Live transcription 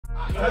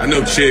I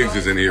know Chigs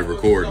is in here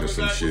recording or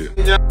some shit.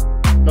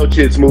 No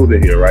Chid Smooth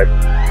in here,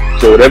 right?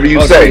 So whatever you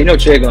say, so you know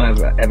Chig gonna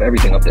have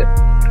everything up there.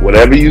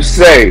 Whatever you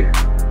say,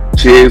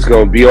 Chid's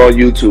gonna be on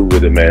YouTube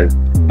with it, man.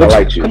 I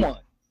like you. Come on.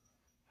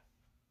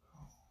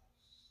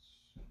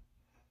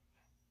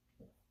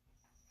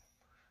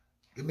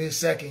 Give me a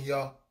second,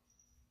 y'all.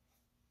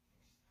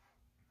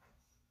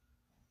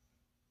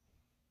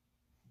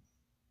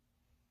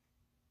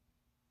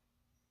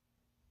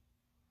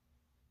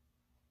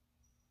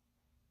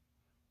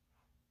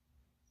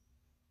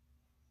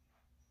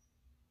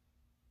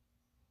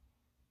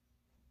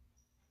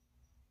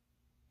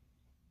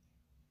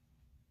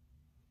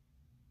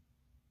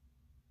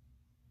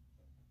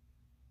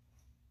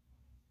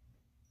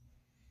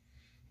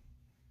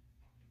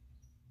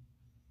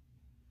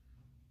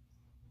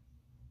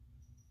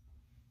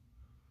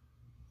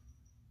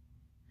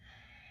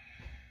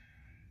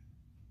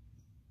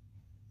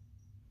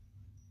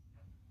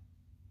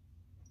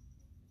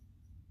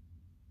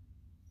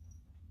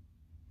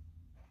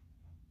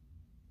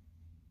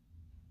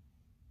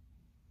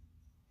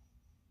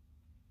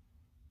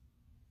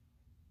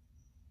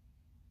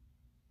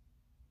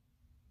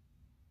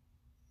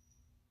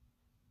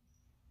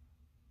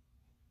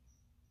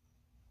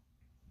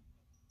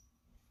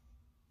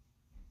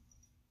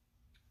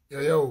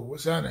 Yo,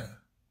 what's on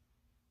there?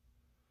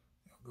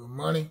 Good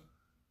money?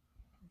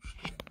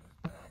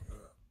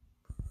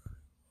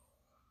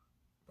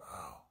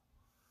 Wow.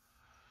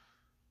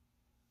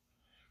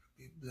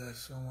 Be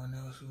blessed someone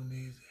else who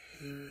needs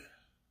to hear it.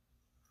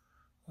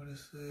 What it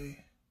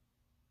say?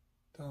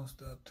 Don't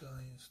stop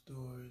telling your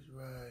stories,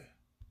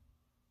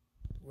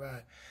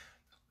 right.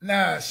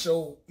 Nah,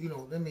 so,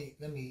 let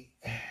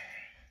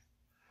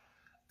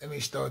me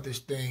start this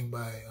thing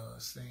by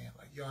saying,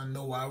 like, y'all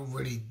know I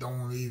really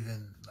don't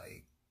even,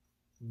 like,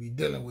 be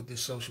dealing with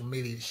this social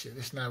media shit.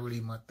 It's not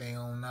really my thing.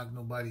 I don't knock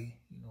nobody,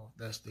 if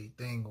that's their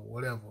thing or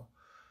whatever.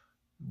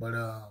 But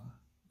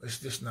it's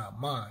just not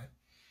mine.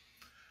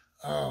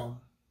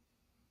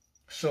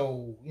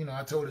 So,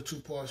 I told a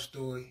 2-part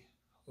story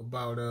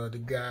about the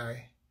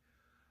guy,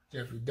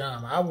 Jeffrey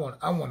Dahmer. I want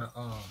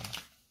to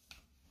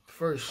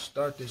first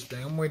start this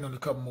thing. I'm waiting on a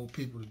couple more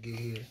people to get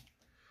here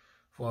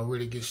before I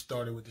really get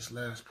started with this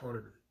last part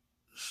of the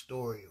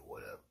story or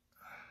whatever.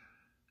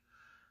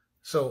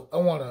 So I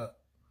want to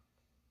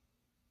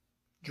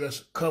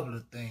address a couple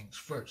of things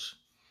first.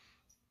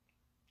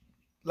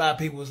 A lot of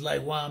people was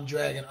like, why I'm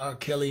dragging R.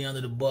 Kelly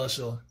under the bus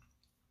or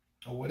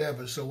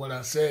whatever. So what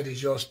I said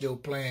is y'all still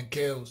playing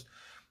Kells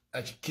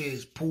at your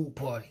kid's pool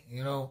party,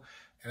 And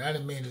I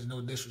didn't mean there's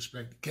no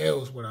disrespect to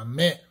Kells. What I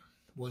meant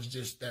was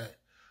just that,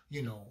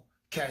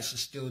 cats are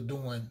still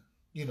doing,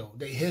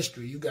 their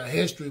history. You got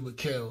history with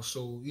Kells.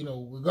 So,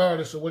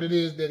 regardless of what it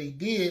is that he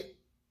did,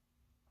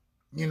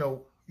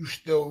 you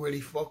still really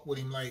fuck with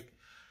him. Like,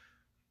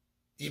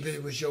 even if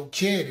it was your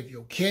kid, if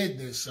your kid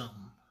did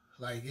something,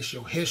 like, it's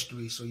your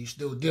history, so you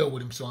still deal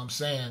with him. So I'm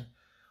saying,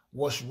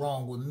 what's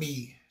wrong with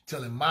me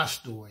telling my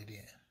story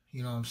then?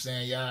 You know what I'm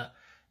saying? Y'all,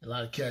 a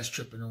lot of cats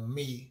tripping on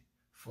me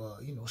for,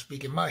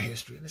 speaking my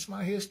history. And it's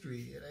my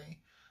history. It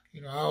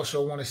ain't, I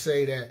also want to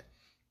say that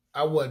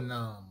I wasn't,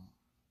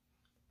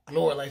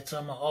 Glory like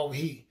talking about,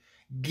 he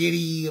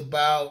giddy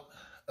about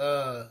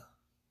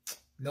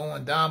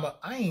knowing Dahmer.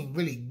 I ain't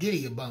really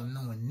giddy about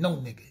knowing no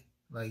nigga.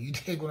 Like, you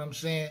dig what I'm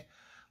saying?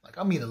 Like,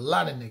 I meet a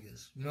lot of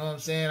niggas. You know what I'm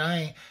saying?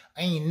 I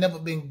ain't never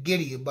been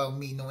giddy about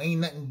me. No,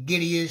 ain't nothing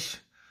giddyish,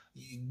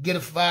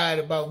 giddified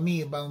about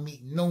me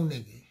meeting no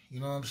nigga. You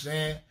know what I'm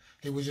saying?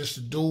 It was just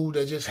a dude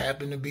that just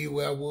happened to be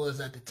where I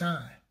was at the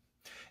time.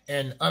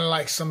 And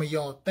unlike some of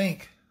y'all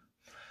think,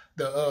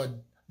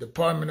 the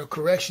Department of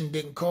Correction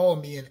didn't call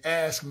me and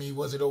ask me,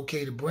 was it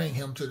okay to bring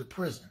him to the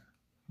prison?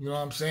 You know what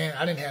I'm saying?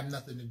 I didn't have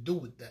nothing to do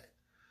with that.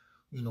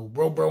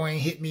 Bro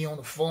ain't hit me on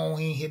the phone.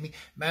 He ain't hit me.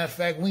 Matter of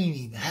fact, we ain't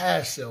even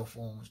had cell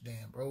phones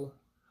then, bro.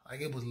 Like,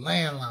 it was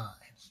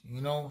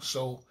landlines,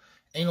 So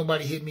ain't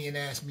nobody hit me and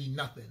asked me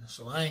nothing.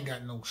 So I ain't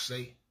got no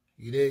say.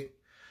 You dig?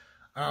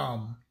 Let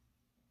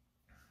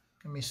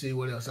me see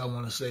what else I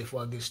want to say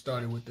before I get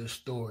started with this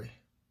story.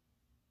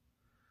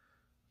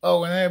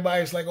 Oh, and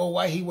everybody's like, oh,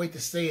 why he wait to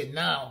say it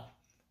now?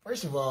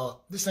 First of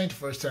all, this ain't the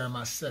first time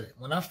I said it.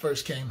 When I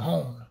first came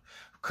home,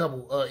 a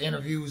couple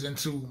interviews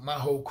into my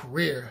whole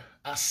career,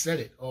 I said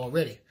it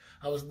already.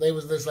 There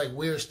was this like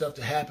weird stuff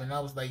to happen. I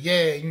was like,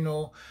 yeah,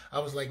 I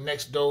was like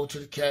next door to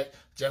the cat,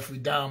 Jeffrey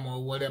Dahmer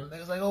or whatever. They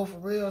was like, oh, for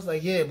real? I was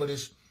like, yeah, but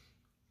it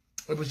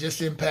was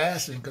just in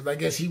passing because I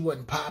guess he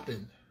wasn't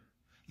popping.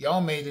 Y'all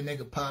made the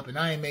nigga pop and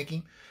I ain't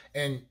making.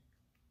 And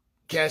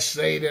cats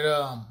say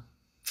that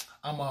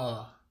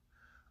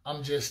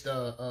I'm just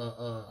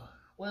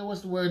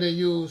what's the word they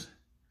use?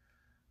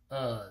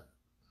 Trying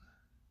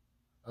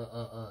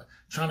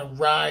to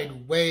ride a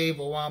wave,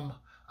 or I'm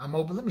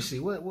open. Let me see.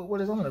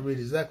 What is, I'm gonna read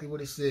exactly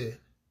what it said.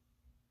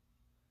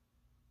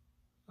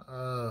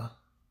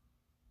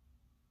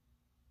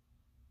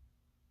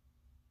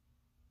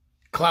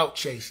 Clout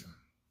chasing.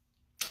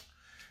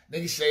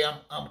 Niggas say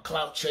I'm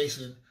clout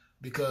chasing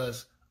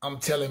because I'm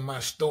telling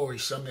my story,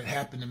 something that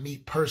happened to me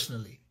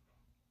personally.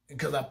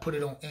 because I put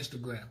it on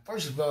Instagram.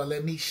 First of all,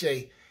 let me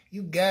say,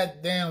 you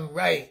goddamn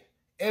right.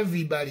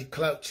 Everybody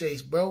clout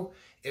chase, bro.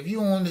 If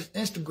you on this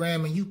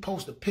Instagram and you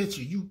post a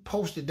picture, you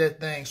posted that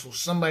thing so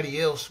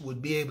somebody else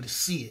would be able to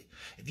see it.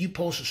 If you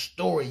post a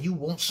story, you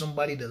want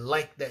somebody to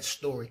like that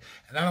story.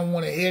 And I don't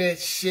want to hear that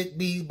shit,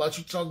 B, about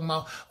you talking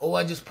about, oh,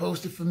 I just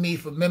posted for me,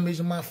 for members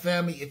of my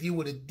family. If you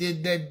would have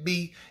did that,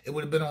 B, it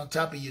would have been on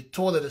top of your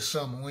toilet or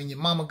something. When your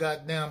mama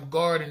got down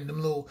garden,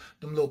 them little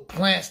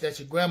plants that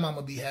your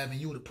grandmama be having,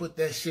 you would have put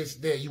that shit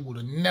there. You would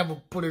have never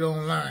put it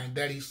online,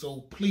 Daddy.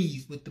 So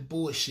please, with the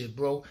bullshit,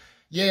 bro.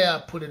 Yeah, I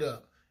put it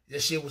up.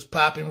 That shit was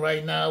popping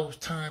right now. It was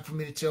time for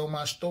me to tell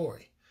my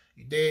story.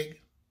 You dig?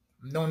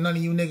 None of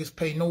you niggas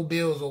pay no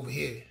bills over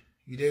here.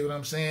 You dig what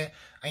I'm saying?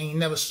 I ain't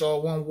never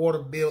saw one water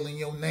bill in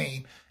your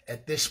name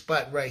at this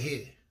spot right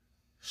here.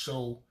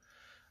 So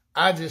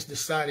I just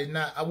decided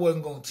I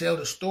wasn't going to tell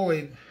the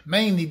story,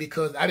 mainly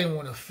because I didn't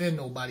want to offend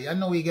nobody. I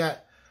know we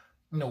got,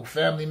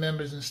 family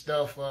members and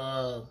stuff,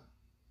 who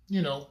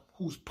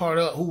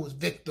was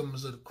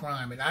victims of the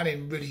crime. And I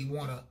didn't really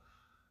want to,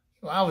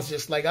 I was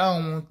just like, I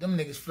don't want them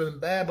niggas feeling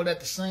bad, but at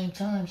the same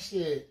time,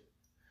 shit,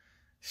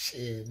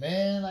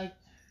 man,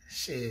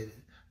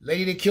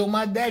 lady that killed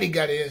my daddy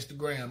got an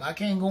Instagram. I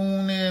can't go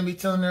on there and be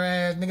telling her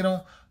ass,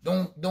 nigga,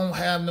 don't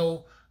have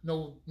no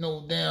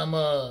damn,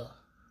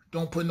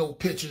 don't put no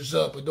pictures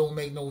up or don't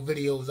make no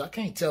videos. I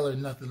can't tell her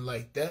nothing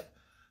like that.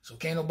 So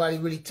can't nobody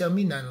really tell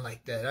me nothing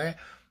like that.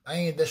 I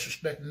ain't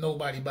disrespecting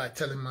nobody by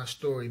telling my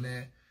story,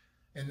 man.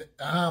 And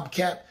I'm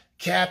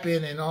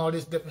capping and all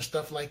this different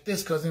stuff like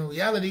this, because in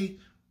reality,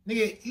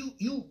 nigga,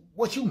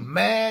 you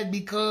mad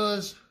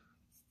because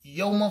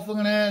your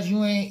motherfucking ass,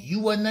 you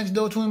wasn't next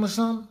door to him or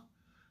something?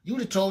 You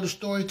would have told the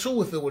story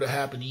too if it would have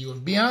happened to you. If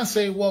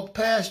Beyonce walked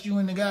past you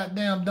in the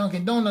goddamn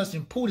Dunkin' Donuts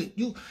and put it,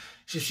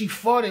 if she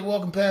farted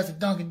walking past the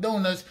Dunkin'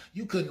 Donuts,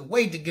 you couldn't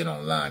wait to get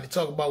online to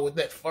talk about what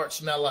that fart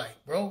smell like,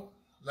 bro.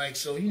 Like,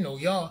 so,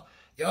 y'all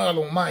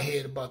on my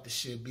head about this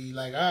shit, be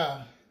like,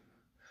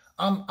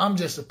 I'm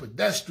just a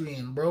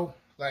pedestrian, bro.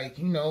 Like,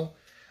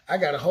 I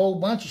got a whole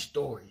bunch of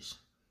stories.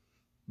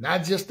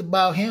 Not just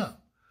about him.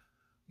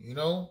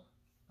 I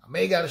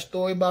may got a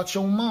story about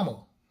your mama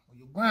or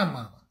your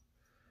grandmama.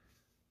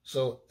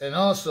 So, and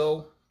I'm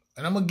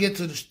going to get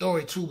to the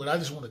story too, but I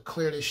just want to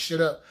clear this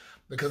shit up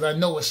because I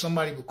know it's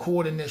somebody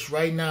recording this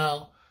right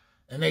now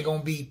and they're going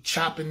to be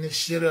chopping this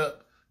shit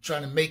up,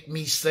 trying to make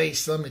me say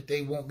something that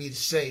they want me to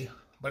say.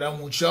 But I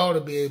want y'all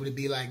to be able to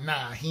be like,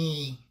 nah,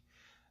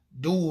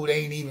 dude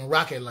ain't even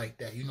rocking like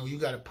that. You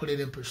got to put it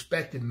in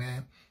perspective,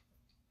 man.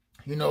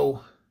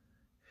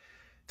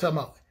 Talking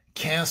about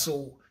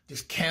cancel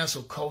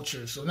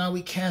culture. So now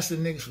we cancel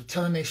niggas for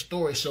telling their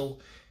story. So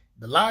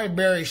the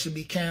library should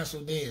be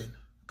canceled then,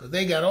 because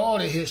they got all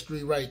the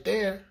history right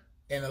there.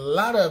 And a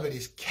lot of it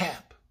is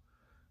cap.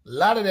 A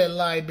lot of that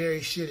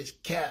library shit is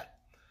cap.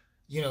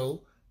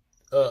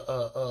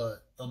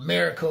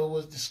 America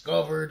was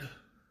discovered,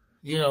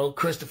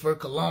 Christopher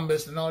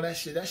Columbus and all that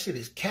shit. That shit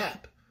is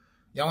cap.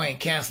 Y'all ain't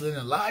canceling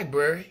the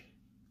library.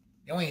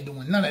 Y'all ain't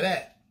doing none of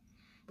that.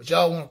 But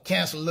y'all want to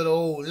cancel little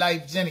old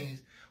Lyfe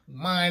Jennings, who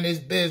mind his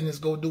business,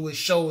 go do his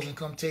shows and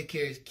come take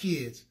care of his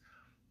kids.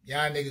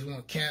 Y'all niggas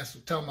want to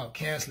cancel, talking about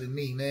canceling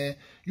me, man.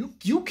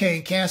 You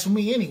can't cancel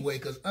me anyway,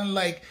 because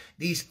unlike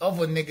these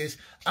other niggas,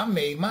 I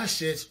made my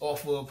shits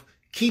off of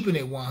keeping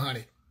it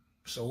 100.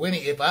 So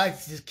if I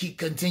just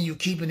continue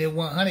keeping it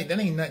 100, that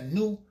ain't nothing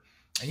new.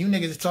 And you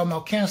niggas are talking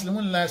about canceling.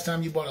 When the last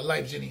time you bought a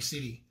Lyfe Jennings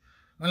CD?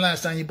 When the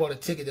last time you bought a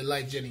ticket to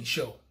Lyfe Jennings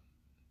show?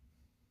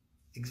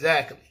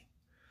 Exactly.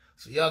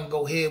 So y'all can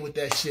go ahead with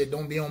that shit.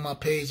 Don't be on my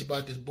page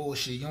about this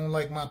bullshit. You don't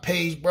like my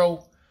page,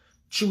 bro?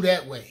 Chew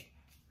that way.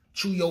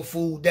 Chew your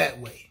food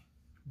that way.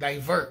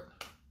 Divert.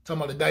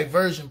 Talking about the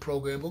diversion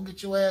program. Go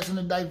get your ass in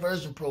the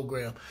diversion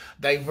program.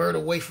 Divert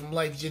away from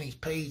Lyfe Jennings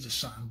page or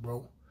something,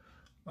 bro.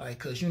 Like,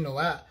 cause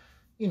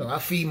I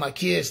feed my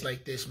kids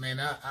like this, man.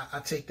 I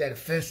take that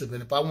offensive.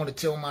 And if I want to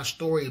tell my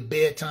story, a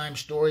bedtime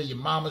story, your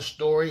mama's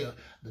story, or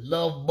the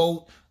Love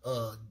Boat,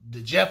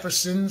 the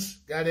Jeffersons,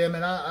 goddamn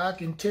it, I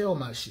can tell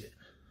my shit.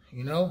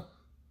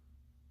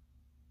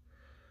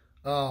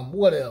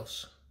 What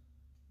else?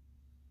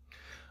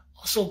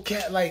 Also,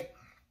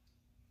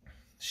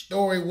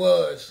 story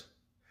was,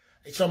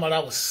 they talking about I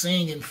was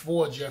singing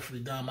for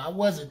Jeffrey Dahmer. I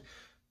wasn't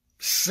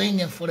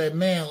singing for that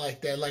man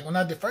like that. Like when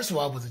I did, first of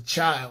all, I was a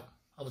child.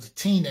 I was a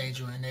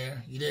teenager in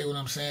there. You dig what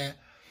I'm saying?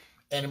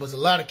 And it was a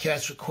lot of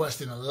cats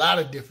requesting a lot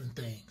of different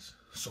things.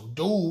 So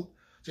dude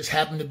just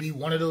happened to be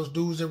one of those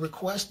dudes that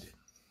requested.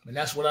 And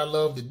that's what I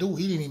love to do.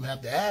 He didn't even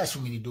have to ask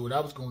for me to do it.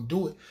 I was going to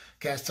do it.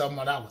 Cats talking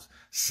about I was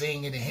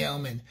singing to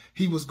him and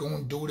he was going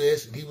to do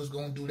this and he was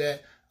going to do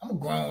that. I'm a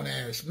grown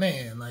ass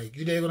man. Like,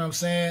 you dig what I'm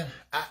saying?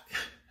 I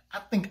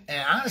think,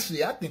 and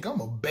honestly, I think I'm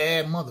a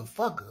bad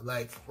motherfucker.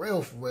 Like,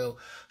 for real.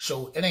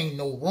 So it ain't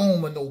no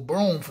room or no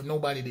broom for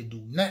nobody to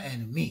do nothing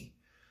to me.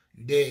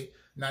 You dig?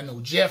 Not no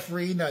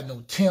Jeffrey, not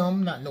no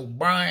Tim, not no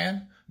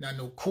Brian, not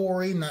no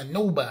Corey, not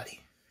nobody.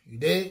 You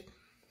dig?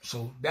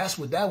 So that's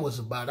what that was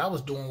about. I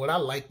was doing what I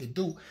like to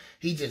do.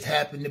 He just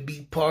happened to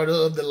be part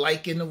of the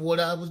liking of what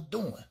I was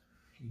doing.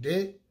 You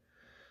did?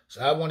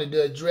 So I wanted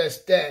to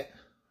address that.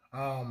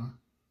 Let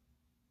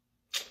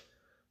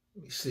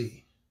me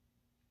see.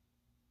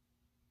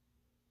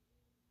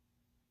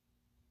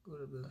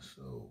 Could have been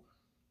so.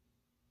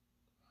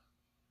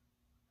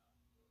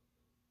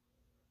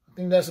 I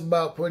think that's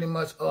about pretty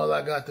much all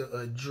I got to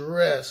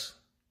address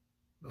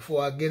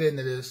before I get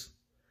into this.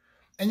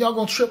 And y'all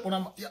gonna trip when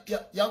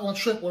y'all gonna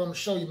trip what I'm gonna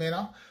show you, man.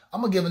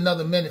 I'm gonna give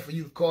another minute for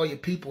you to call your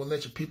people and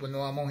let your people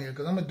know I'm on here,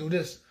 because I'm gonna do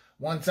this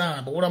one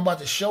time. But what I'm about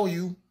to show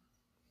you,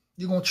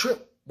 you're gonna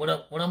trip. What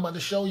I'm about to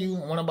show you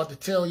and what I'm about to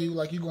tell you,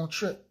 like, you're gonna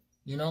trip,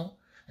 you know?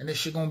 And this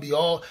shit gonna be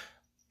all,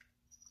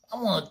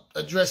 I wanna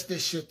address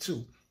this shit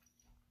too.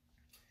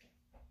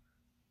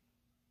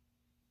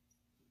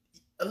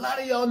 A lot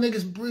of y'all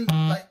niggas breathe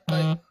like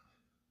a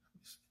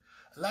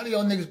lot of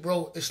y'all niggas,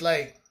 bro, it's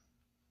like,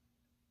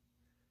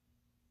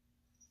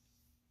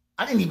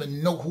 I didn't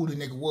even know who the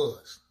nigga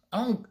was.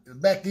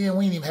 Back then,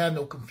 we didn't even have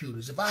no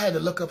computers. If I had to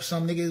look up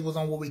some nigga, it was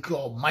on what we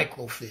call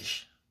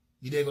microfiche.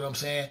 You dig what I'm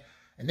saying?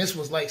 And this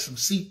was like some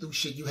see-through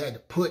shit you had to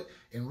put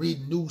and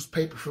read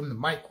newspaper from the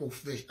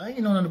microfiche. I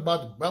ain't know nothing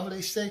about the brother.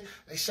 They say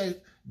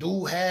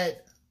dude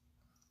had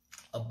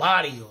a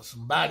body or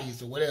some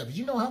bodies or whatever.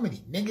 You know how many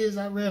niggas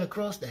I ran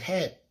across that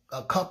had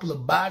a couple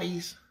of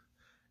bodies,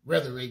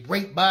 whether they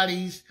rape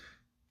bodies,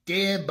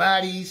 dead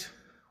bodies,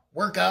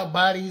 workout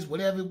bodies,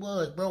 whatever it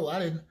was, bro. I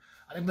didn't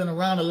been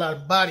around a lot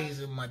of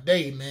bodies in my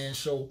day, man.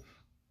 So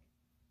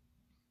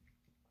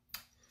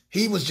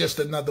he was just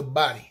another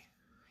body.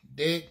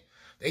 They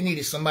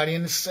needed somebody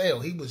in the cell.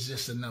 He was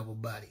just another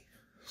body.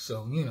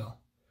 So, you know.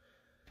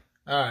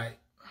 All right.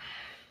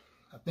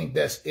 I think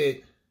that's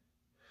it.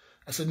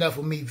 That's enough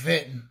of me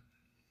venting.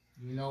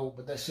 You know,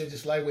 but that shit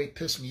just lightweight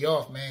pissed me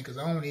off, man, because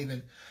I don't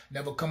even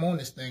never come on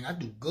this thing. I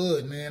do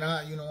good, man.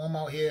 I'm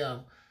out here.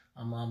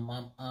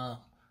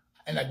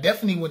 And I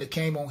definitely would have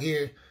came on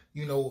here,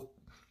 you know,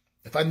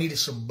 if I needed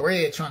some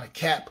bread trying to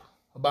cap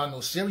about no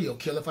serial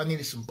killer. If I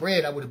needed some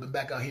bread, I would have been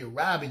back out here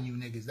robbing you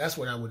niggas. That's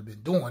what I would have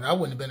been doing. I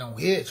wouldn't have been on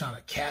here trying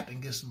to cap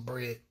and get some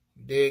bread.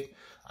 You dig?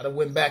 I'd have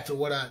went back to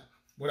what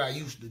I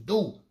used to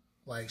do.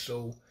 Like,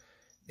 so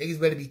niggas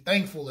better be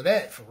thankful of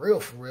that, for real,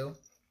 for real.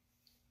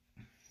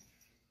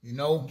 You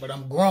know, but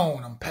I'm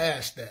grown. I'm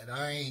past that.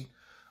 I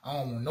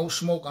don't want no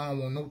smoke. I don't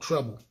want no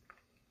trouble.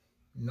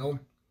 You know?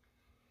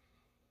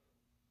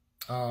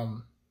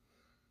 All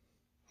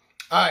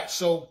right,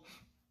 so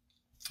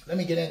let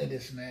me get into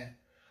this, man.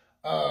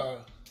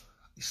 Let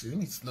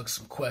me look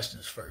some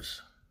questions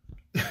first.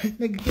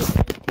 Nigga,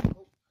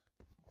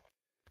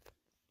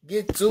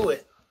 get to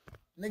it.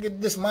 Nigga,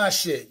 this my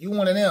shit. You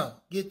one of them.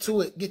 Get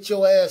to it. Get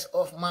your ass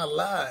off my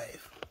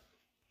live.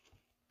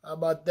 How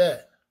about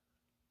that?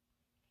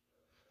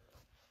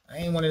 I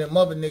ain't one of them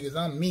other niggas.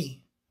 I'm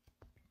me.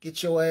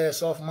 Get your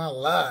ass off my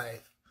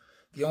live.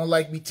 If you don't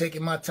like me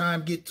taking my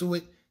time, get to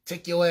it.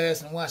 Take your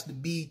ass and watch the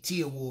BET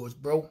Awards,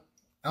 bro.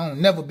 I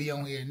don't never be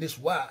on here, and this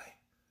why.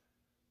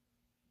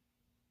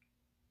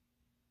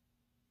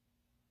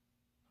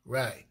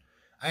 Right.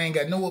 I ain't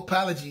got no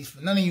apologies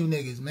for none of you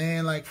niggas,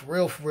 man. Like, for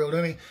real,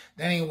 that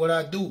ain't what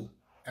I do.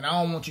 And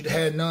I don't want you to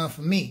have none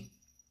for me.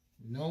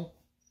 You know?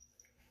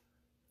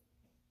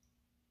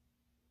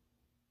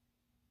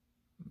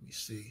 Let me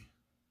see.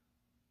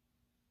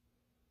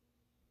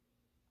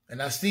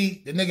 And I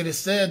see the nigga that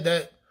said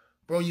that,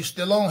 bro, you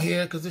still on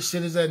here because this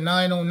shit is at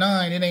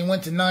 9:09. It ain't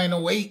went to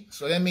 9:08.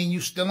 So that means you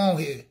still on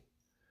here.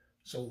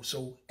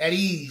 So at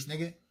ease,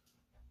 nigga.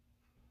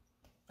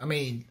 I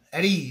mean,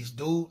 at ease,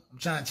 dude. I'm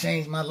trying to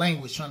change my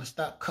language, trying to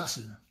stop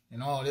cussing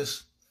and all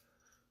this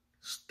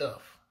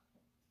stuff.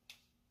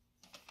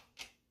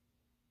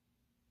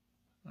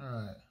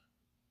 All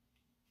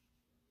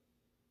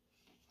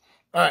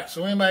right,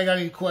 so anybody got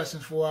any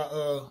questions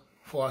before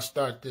I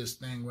start this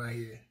thing right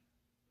here?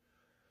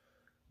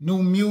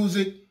 New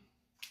music.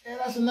 Yeah,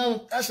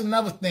 that's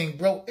another thing,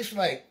 bro. It's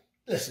like,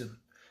 listen,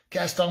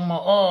 cats talking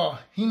about, oh,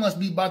 he must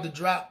be about to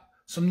drop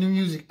some new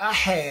music.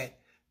 I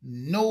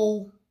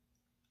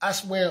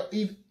swear,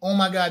 even on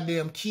my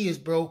goddamn kids,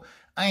 bro,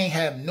 I ain't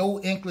have no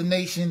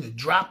inclination to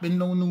dropping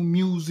no new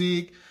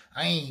music.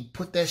 I ain't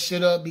put that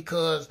shit up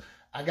because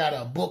I got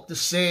a book to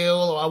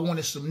sell or I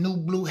wanted some new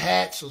blue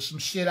hats or some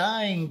shit.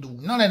 I ain't do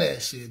none of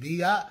that shit,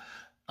 B. I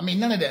mean,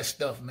 none of that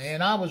stuff,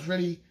 man. I was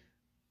ready.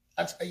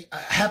 I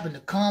happened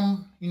to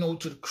come, you know,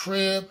 to the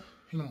crib.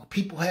 You know, my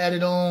people had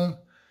it on,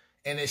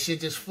 and that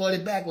shit just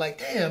flooded back like,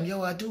 damn,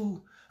 yo, I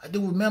do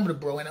remember the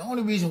bro. And the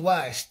only reason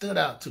why it stood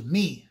out to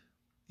me,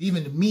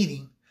 even the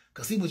meeting,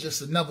 because he was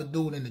just another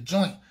dude in the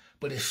joint,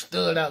 but it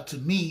stood out to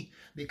me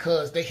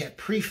because they had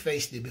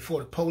prefaced it before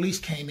the police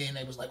came in.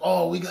 They was like,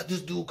 oh, we got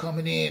this dude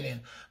coming in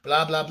and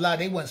blah, blah, blah.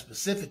 They wasn't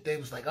specific. They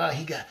was like, oh,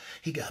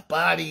 he got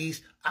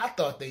bodies. I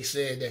thought they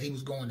said that he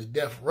was going to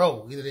death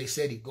row. Either they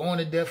said he going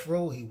to death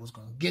row, he was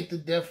going to get to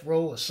death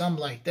row or something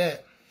like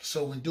that.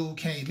 So when dude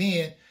came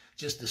in,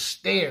 just to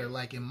stare,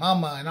 like in my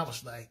mind, I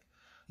was like,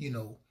 you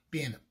know,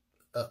 being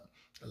a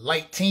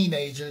light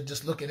teenager,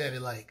 just looking at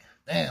it like,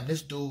 damn,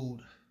 this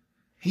dude,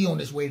 he on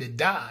his way to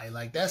die.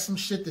 Like, that's some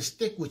shit to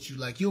stick with you.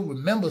 Like, you'll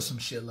remember some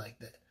shit like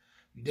that.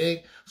 You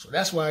dig? So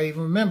that's why I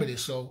even remember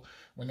this. So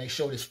when they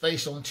showed his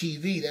face on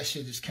TV, that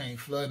shit just came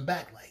flooding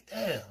back. Like,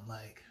 damn,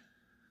 like,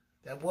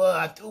 that was,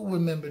 I do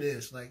remember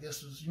this. Like,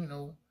 this was, you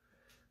know,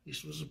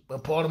 this was a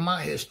part of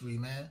my history,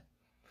 man.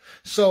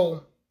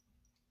 So,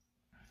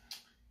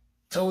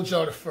 told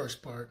y'all the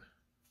first part.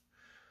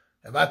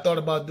 Have I thought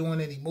about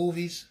doing any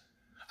movies?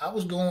 I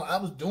was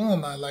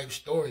doing my life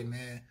story,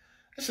 man.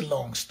 It's a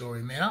long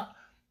story, man.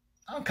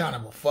 I'm kind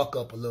of a fuck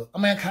up a little. I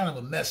mean, I'm kind of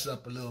a mess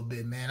up a little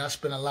bit, man. I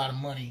spent a lot of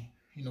money,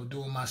 you know,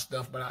 doing my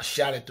stuff, but I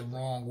shot it the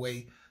wrong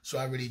way. So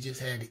I really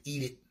just had to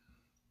eat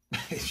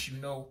it. You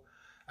know,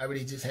 I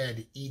really just had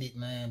to eat it,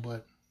 man.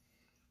 But,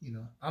 you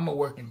know, I'm a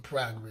work in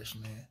progress,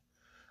 man.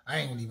 I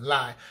ain't gonna even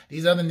lie.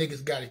 These other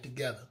niggas got it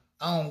together.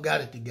 I don't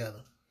got it together.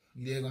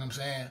 You dig what I'm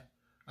saying?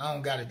 I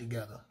don't got it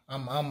together.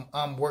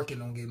 I'm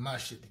working on getting my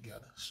shit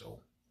together. So,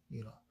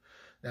 you know,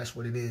 that's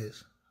what it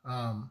is.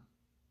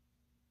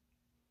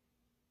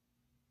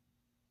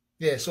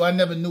 Yeah, so I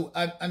never knew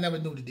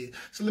the deal.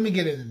 So let me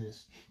get into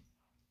this.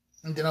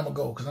 And then I'm gonna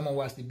go, because I'm gonna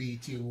watch the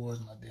BET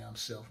Awards my damn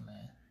self,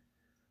 man.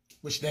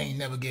 Which they ain't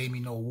never gave me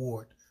no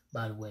award,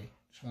 by the way.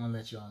 Just wanna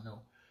let y'all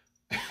know.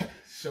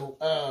 So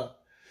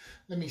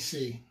let me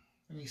see.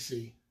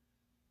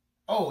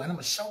 Oh, and I'm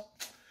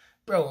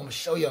gonna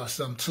show y'all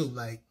something too.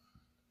 Like,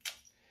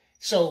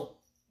 so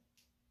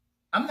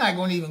I'm not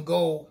gonna even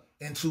go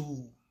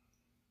into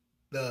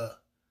the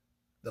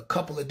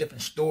couple of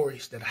different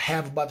stories that I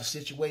have about the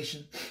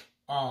situation.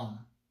 And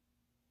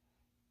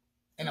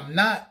I'm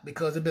not,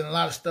 because there's been a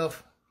lot of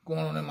stuff going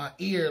on in my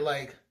ear.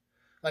 Like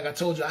I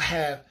told you, I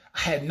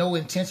had no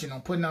intention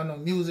on putting out no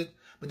music,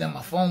 but then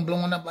my phone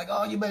blowing up like,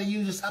 oh, you better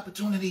use this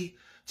opportunity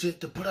to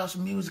put out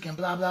some music and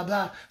blah, blah,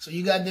 blah. So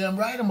you goddamn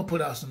right, I'm gonna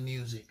put out some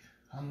music.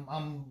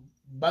 I'm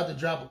about to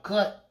drop a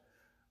cut,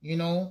 you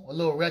know, a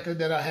little record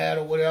that I had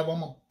or whatever.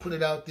 I'm gonna put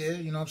it out there,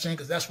 you know what I'm saying?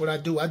 Because that's what I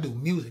do. I do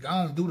music.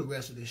 I don't do the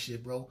rest of this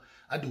shit, bro.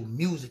 I do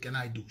music and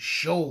I do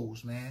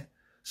shows, man.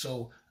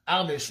 So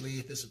obviously,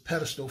 if it's a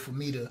pedestal for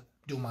me to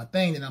do my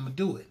thing, then I'm gonna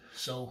do it.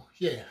 So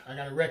yeah, I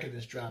got a record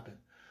that's dropping.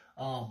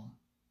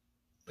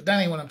 But that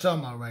ain't what I'm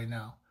talking about right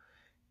now.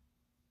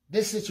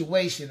 This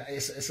situation,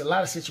 it's a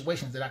lot of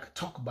situations that I could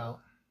talk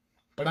about,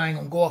 but I ain't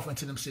gonna go off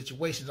into them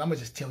situations. I'm gonna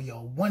just tell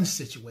y'all one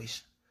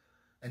situation.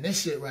 And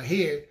this shit right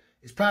here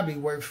is probably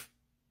worth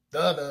the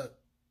other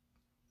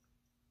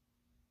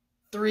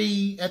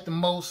 3 at the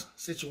most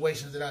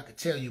situations that I could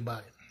tell you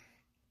about it.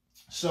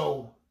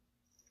 So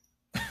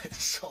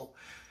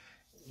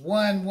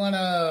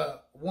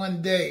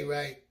one day,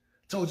 right?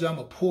 Told you I'm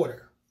a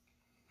porter.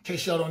 In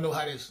case y'all don't know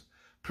how this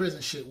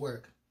prison shit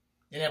work.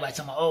 And everybody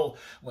talking about, oh,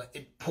 well,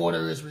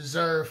 porter is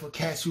reserved for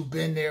cats who've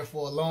been there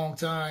for a long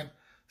time.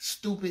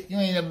 Stupid. You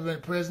ain't never been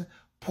to prison.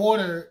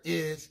 Porter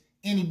is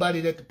anybody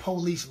that the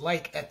police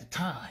like at the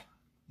time.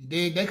 You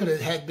dig? They could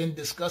have had been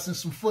discussing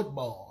some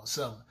football or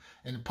something.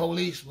 And the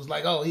police was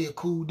like, oh, he a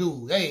cool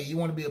dude. Hey, you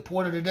want to be a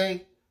porter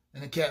today?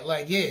 And the cat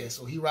like, yeah.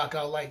 So he rock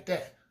out like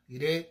that. You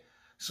dig?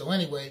 So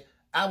anyway,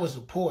 I was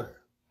a porter.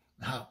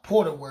 How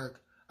porter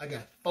work, I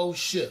got 4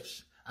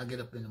 shifts. I get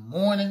up in the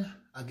morning.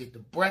 I get the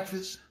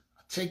breakfast.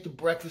 I take the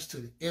breakfast to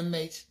the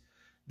inmates.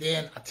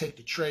 Then I take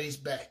the trays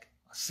back.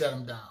 I set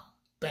them down.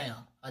 Bam.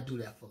 I do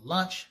that for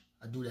lunch.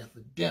 I do that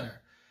for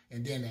dinner.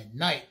 And then at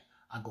night,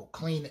 I go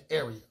clean the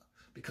area.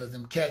 Because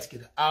them cats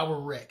get an hour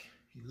rec.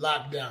 You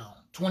lock down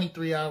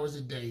 23 hours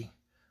a day.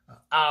 An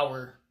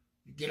hour.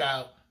 You get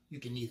out. You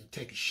can either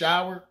take a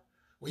shower.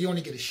 Well, you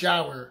only get a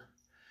shower.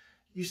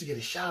 You used to get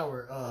a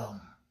shower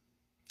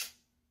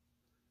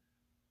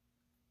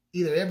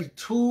either every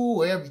 2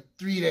 or every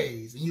 3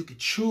 days. And you could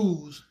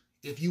choose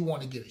if you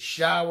want to get a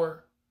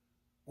shower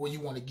or you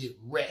want to get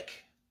rec.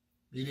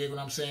 You dig what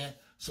I'm saying?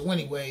 So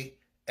anyway,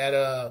 at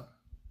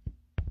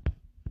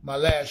my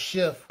last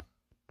shift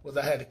was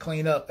I had to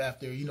clean up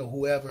after, you know,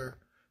 whoever,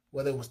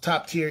 whether it was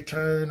top tier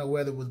turn or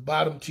whether it was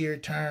bottom tier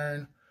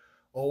turn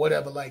or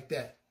whatever like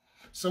that.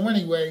 So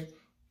anyway,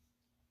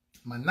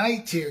 my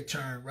night tier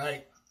turn,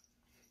 right?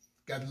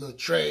 Got the little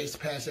trays to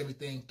pass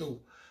everything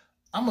through.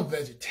 I'm a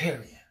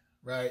vegetarian,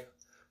 right?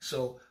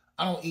 So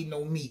I don't eat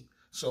no meat.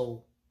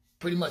 So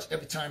pretty much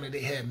every time that they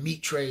had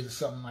meat trays or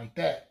something like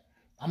that,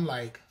 I'm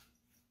like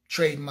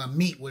trading my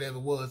meat, whatever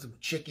it was,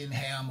 chicken,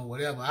 ham, or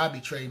whatever. I'll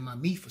be trading my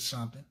meat for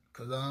something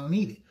because I don't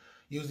eat it.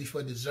 Usually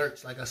for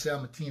desserts. Like I said,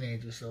 I'm a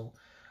teenager, so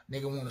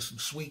nigga wanted some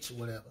sweets or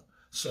whatever.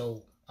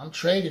 So I'm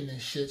trading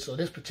this shit. So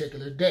this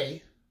particular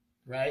day,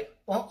 right?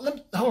 Well,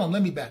 hold on,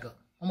 let me back up.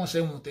 I'm going to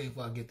say one more thing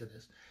before I get to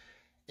this.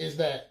 Is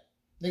that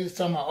niggas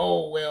talking about,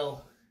 oh,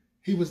 well,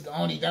 he was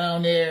only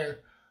down there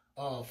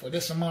for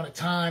this amount of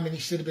time and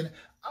he should have been.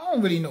 I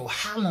don't really know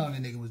how long the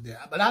nigga was there,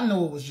 but I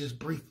know it was just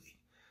briefly.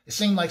 It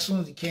seemed like as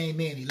soon as he came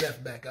in, he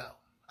left back out.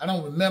 I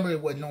don't remember.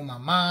 It wasn't on my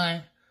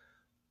mind.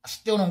 I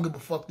still don't give a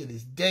fuck to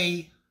this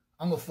day.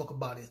 I don't give a fuck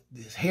about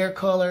his hair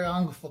color. I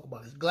don't give a fuck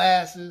about his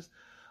glasses.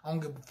 I don't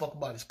give a fuck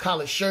about his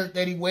collared shirt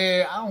that he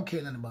wear. I don't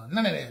care nothing about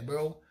none of that,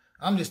 bro.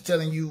 I'm just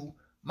telling you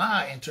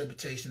my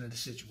interpretation of the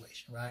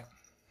situation, right?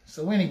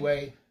 So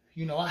anyway,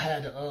 you know, I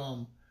had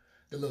the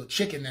little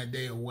chicken that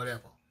day or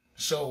whatever.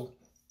 So,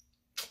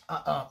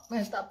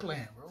 man, stop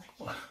playing,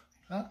 bro.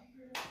 Huh?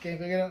 Can't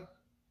figure it out?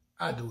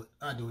 I do it.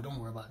 Don't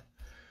worry about it.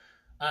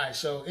 All right,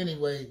 so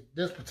anyway,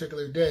 this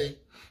particular day,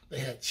 they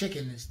had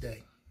chicken this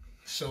day.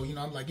 So, you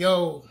know, I'm like,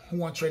 yo, who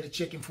want to trade the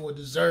chicken for a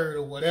dessert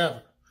or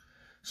whatever?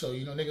 So,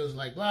 you know, nigga was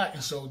like, what?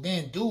 And so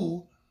then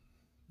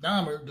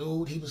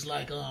DAHMER, he was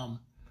like,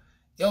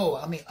 yo,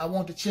 I mean, I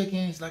want the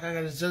chicken. He's like, I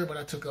got a dessert, but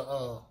I took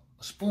a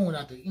spoon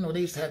out the, you know,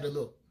 they used to have the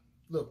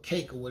little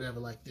cake or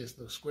whatever like this,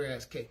 little square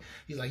ass cake.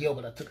 He's like, yo,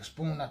 but I took a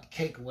spoon out the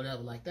cake or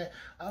whatever like that.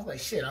 I was like,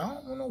 shit, I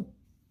don't want no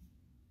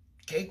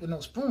cake with no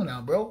spoon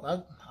out, bro.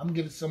 I'm gonna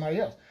give it to somebody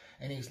else.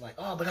 And he's like,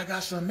 oh, but I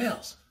got something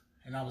else.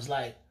 And I was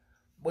like,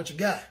 what you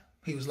got?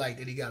 He was like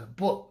that he got a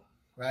book,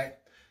 right?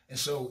 And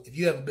so if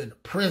you ever been to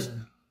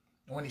prison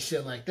or any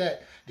shit like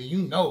that, then you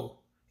know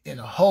in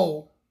a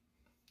hole,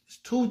 there's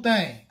two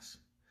things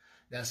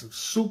that's of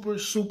super,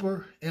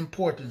 super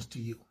importance to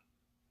you.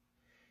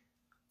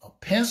 A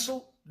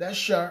pencil that's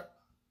sharp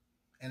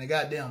and a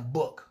goddamn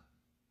book.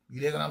 You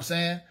dig what I'm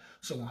saying?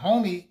 So when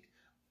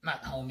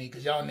not homie,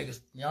 because y'all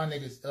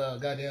niggas,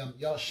 goddamn,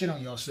 y'all shit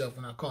on yourself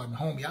when I call him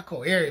homie. I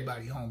call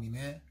everybody homie,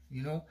 man,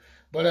 you know?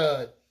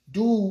 But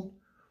dude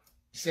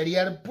said he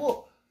had a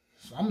book.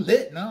 So I'm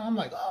lit now. I'm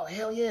like, oh,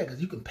 hell yeah, because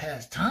you can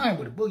pass time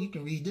with a book. You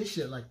can read this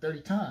shit like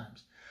 30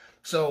 times.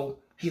 So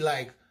he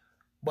like,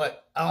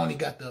 but I only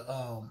got the,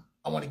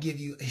 I want to give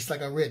you, it's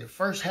like I read the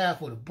first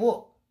half of the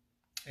book.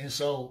 And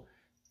so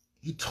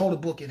he told the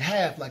book in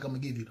half, like I'm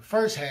going to give you the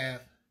first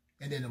half.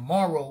 And then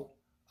tomorrow,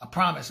 I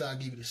promise I'll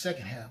give you the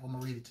second half. I'm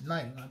going to read it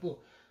tonight. I'm like,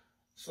 well,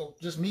 so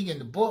just me getting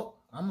the book,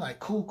 I'm like,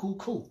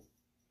 cool.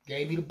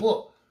 Gave me the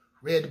book.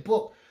 Read the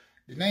book.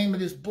 The name of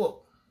this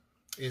book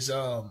is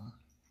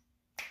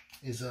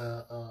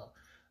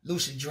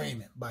Lucid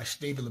Dreaming by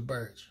Stephen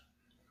LaBerge.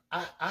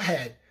 I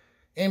had,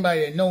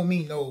 anybody that know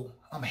me know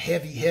I'm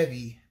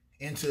heavy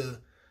into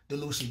the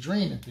lucid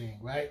dreaming thing,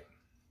 right?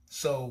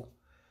 So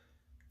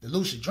the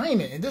lucid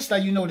dreaming, and this is how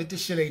you know that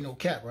this shit ain't no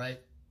cap, right?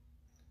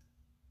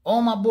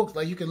 All my books,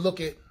 like you can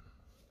look at,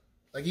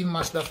 like even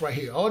my stuff right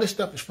here, all this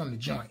stuff is from the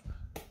joint.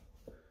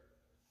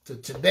 The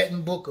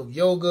Tibetan book of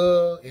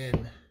yoga,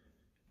 and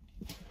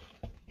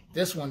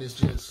this one is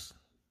just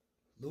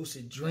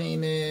lucid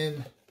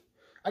dreaming.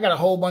 I got a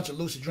whole bunch of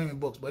lucid dreaming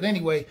books, but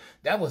anyway,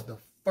 that was the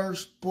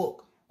first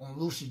book on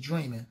lucid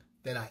dreaming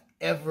that I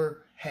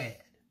ever had.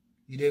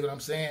 You dig what I'm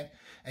saying?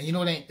 And you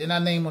know, then I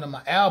named one of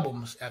my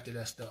albums after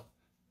that stuff.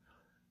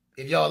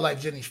 If y'all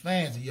Lyfe Jennings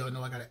fans, and y'all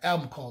know I got an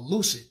album called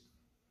Lucid.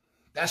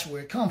 That's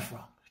where it come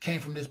from. It came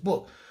from this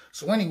book.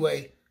 So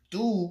anyway,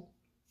 dude,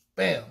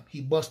 bam, he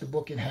bust the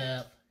book in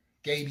half,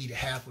 gave me the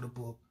half of the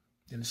book.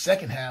 Then the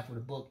second half of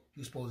the book,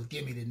 he was supposed to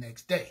give me the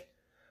next day.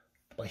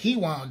 But he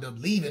wound up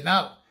leaving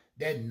out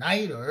that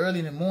night or early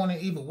in the morning.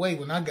 Either way,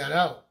 when I got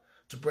out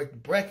to break the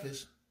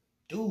breakfast,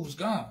 dude was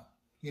gone.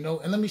 You know,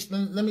 and let me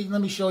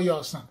show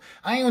y'all something.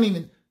 I ain't gonna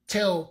even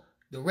tell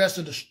the rest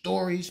of the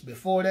stories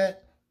before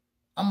that.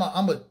 I'm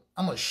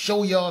gonna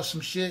show y'all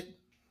some shit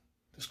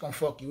that's gonna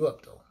fuck you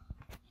up though.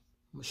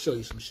 I'm gonna show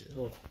you some shit.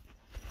 Hold on.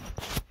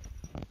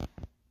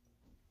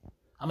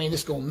 I mean,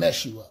 it's gonna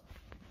mess you up.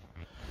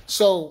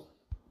 So,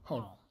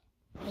 hold on.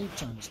 How you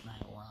turn this thing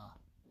around?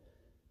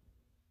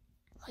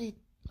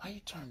 How you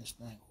turn this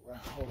thing around?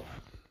 Hold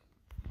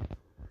on.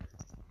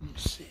 Let me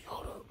see.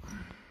 Hold up.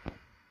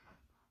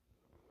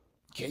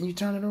 Can you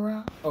turn it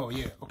around? Oh,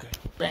 yeah. Okay.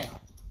 Bam.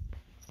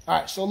 All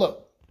right. So,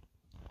 look.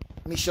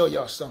 Let me show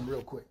y'all something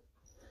real quick.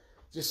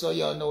 Just so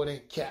y'all know it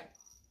ain't cap.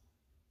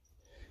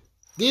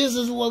 This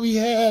is what we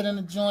had in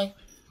the joint.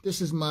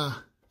 This is my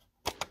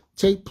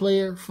tape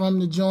player from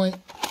the joint.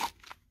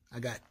 I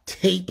got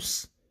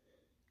tapes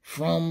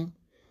from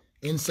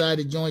inside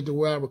the joint to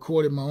where I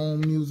recorded my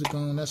own music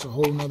on. That's a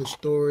whole nother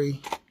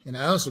story. And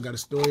I also got a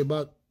story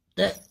about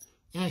that.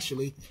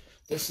 Actually,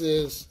 this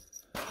is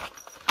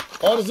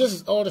all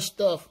the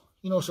stuff.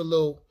 You know, it's a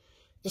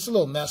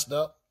little messed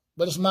up,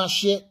 but it's my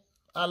shit.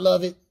 I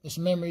love it. It's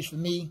memories for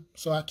me,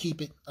 so I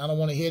keep it. I don't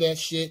want to hear that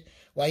shit.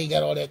 Why you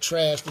got all that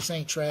trash? This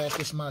ain't trash.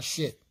 This is my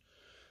shit.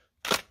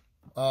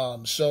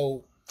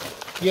 So,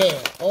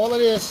 yeah, all of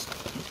this,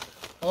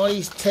 all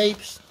these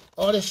tapes,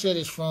 all this shit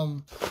is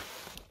from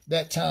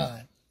that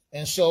time.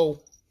 And so,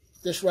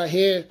 this right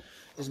here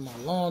is my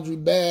laundry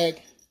bag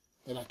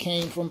that I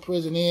came from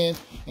prison in,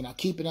 and I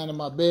keep it under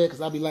my bed because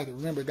I'll be like,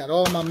 remember, got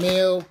all my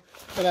mail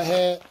that I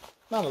had.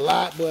 Not a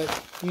lot,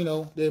 but, you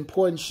know, the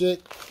important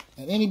shit.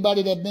 And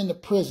anybody that been to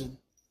prison,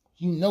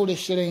 you know this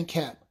shit ain't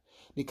cap.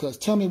 Because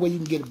tell me where you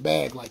can get a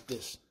bag like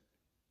this.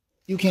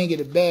 You can't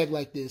get a bag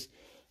like this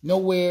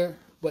nowhere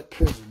but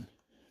prison.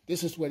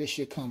 This is where this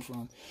shit come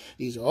from.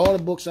 These are all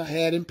the books I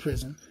had in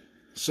prison.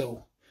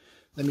 So,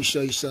 let me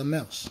show you something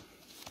else.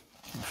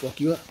 I'll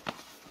fuck you up.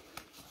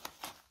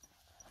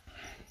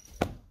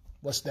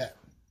 What's that?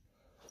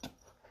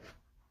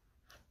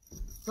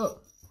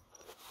 Look.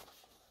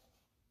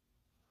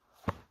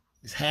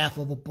 It's half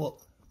of a book.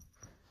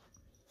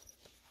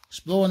 It's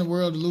Exploring the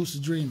world of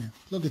lucid dreaming.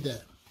 Look at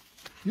that.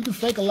 You can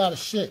fake a lot of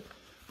shit,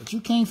 but you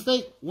can't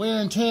fake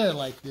wear and tear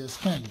like this,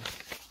 can you?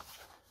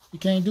 You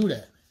can't do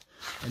that.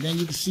 And then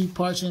you can see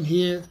parts in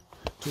here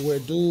to where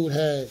dude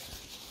had,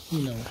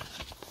 you know,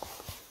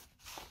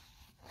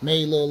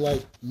 made little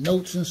like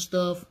notes and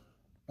stuff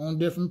on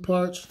different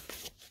parts.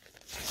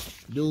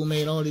 Dude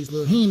made all these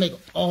little, he didn't make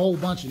a whole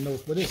bunch of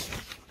notes, but it's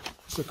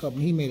a couple,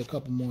 he made a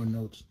couple more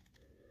notes.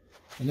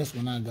 And this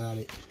one I got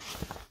it.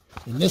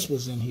 And this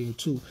was in here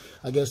too.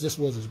 I guess this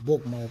was his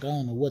bookmark. I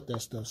don't know what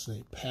that stuff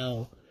say.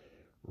 Pal,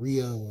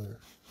 Rio, or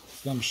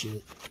some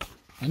shit.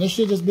 And this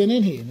shit has been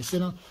in here. And it's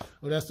in on,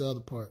 oh, that's the other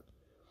part.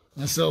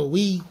 And so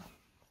we,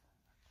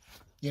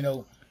 you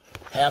know,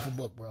 half a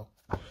book, bro.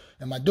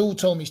 And my dude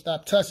told me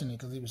stop touching it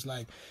because he was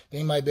like,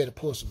 they might be able to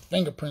pull some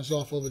fingerprints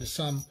off over to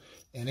something.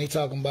 And they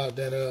talking about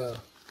that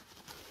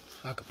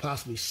I could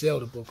possibly sell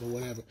the book or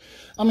whatever.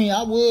 I mean,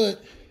 I would,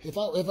 if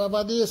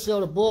I did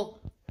sell the book,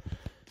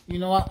 you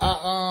know,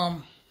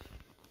 I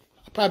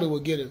probably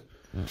would get a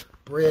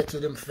bread to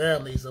them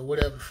families or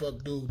whatever the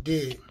fuck dude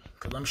did.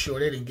 Because I'm sure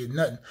they didn't get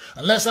nothing.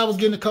 Unless I was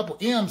getting a couple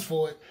M's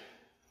for it.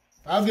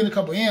 If I was getting a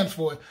couple M's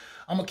for it,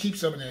 I'm going to keep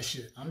some of that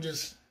shit. I'm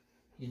just,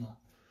 you know,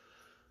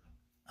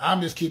 I'm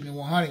just keeping it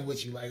 100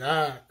 with you. Like,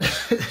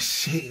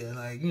 shit,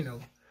 like, you know,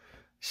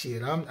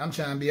 shit, I'm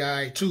trying to be all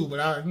right too.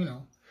 But you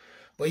know.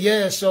 But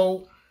yeah,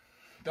 so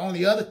the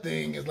only other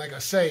thing is, like I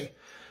say,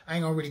 I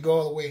ain't going to really go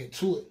all the way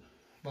into it.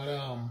 But,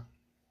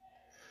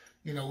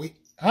 you know,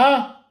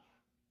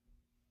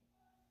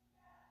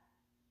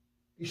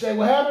 You say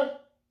what happened?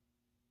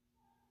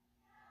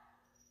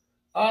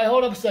 All right,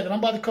 hold up a second. I'm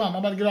about to come. I'm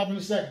about to get off in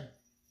a second.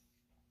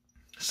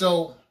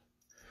 So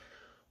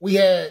we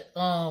had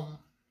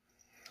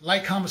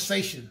light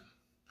conversation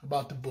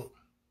about the book.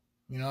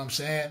 You know what I'm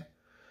saying?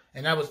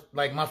 And that was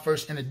like my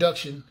first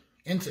introduction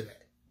into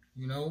that,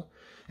 you know?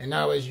 And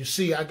now, as you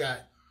see, I got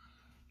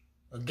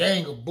a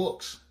gang of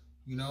books,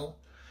 you know?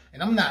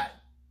 And I'm not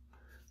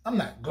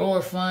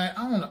glorifying.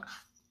 I don't know.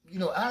 You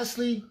know,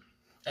 honestly,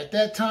 at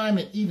that time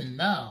and even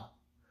now,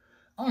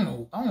 I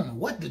don't know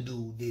what the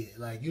dude did.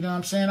 Like, you know what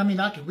I'm saying? I mean,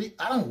 I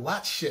don't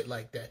watch shit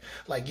like that.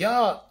 Like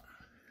y'all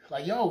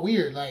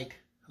weird. Like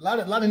a lot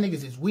of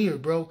niggas is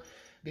weird, bro.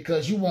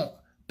 Because you want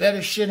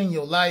better shit in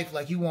your life.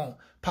 Like you want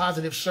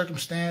positive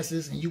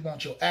circumstances and you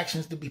want your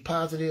actions to be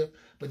positive.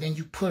 But then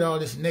you put all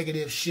this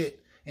negative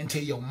shit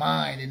into your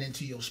mind and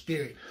into your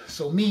spirit.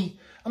 So me,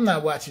 I'm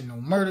not watching no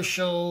murder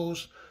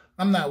shows.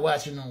 I'm not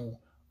watching no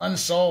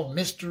unsolved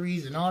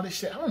mysteries and all this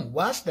shit. I don't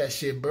watch that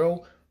shit,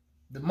 bro.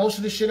 The most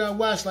of the shit I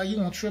watch, like you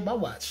gonna trip, I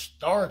watch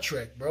Star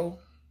Trek, bro.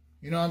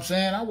 You know what I'm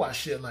saying? I watch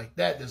shit like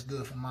that that's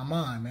good for my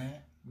mind, man.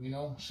 You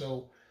know?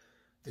 So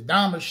the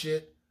DAHMER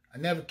shit, I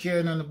never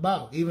cared nothing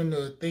about. Even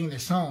the thing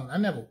that's on,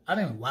 I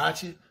didn't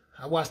watch it.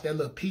 I watched that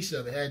little piece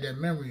of it, had that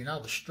memory, and I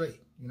was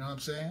straight. You know what I'm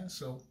saying?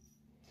 So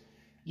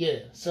yeah,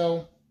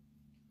 so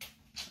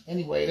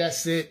anyway,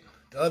 that's it.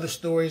 The other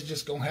stories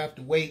just gonna have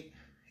to wait,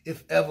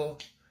 if ever,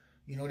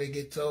 you know, they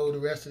get told the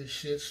rest of the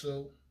shit.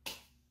 So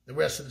the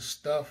rest of the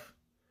stuff.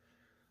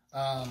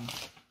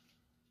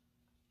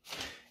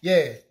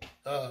 Yeah,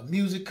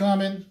 music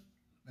coming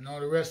and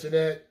all the rest of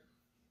that.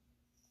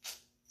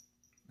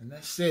 And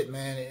that's it,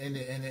 man. And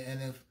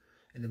if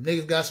the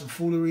niggas got some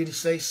foolery to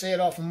say it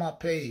off on my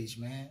page,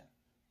 man.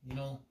 You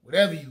know,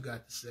 whatever you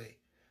got to say.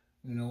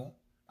 You know,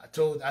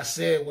 I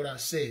said what I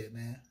said,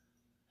 man.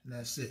 And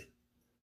that's it.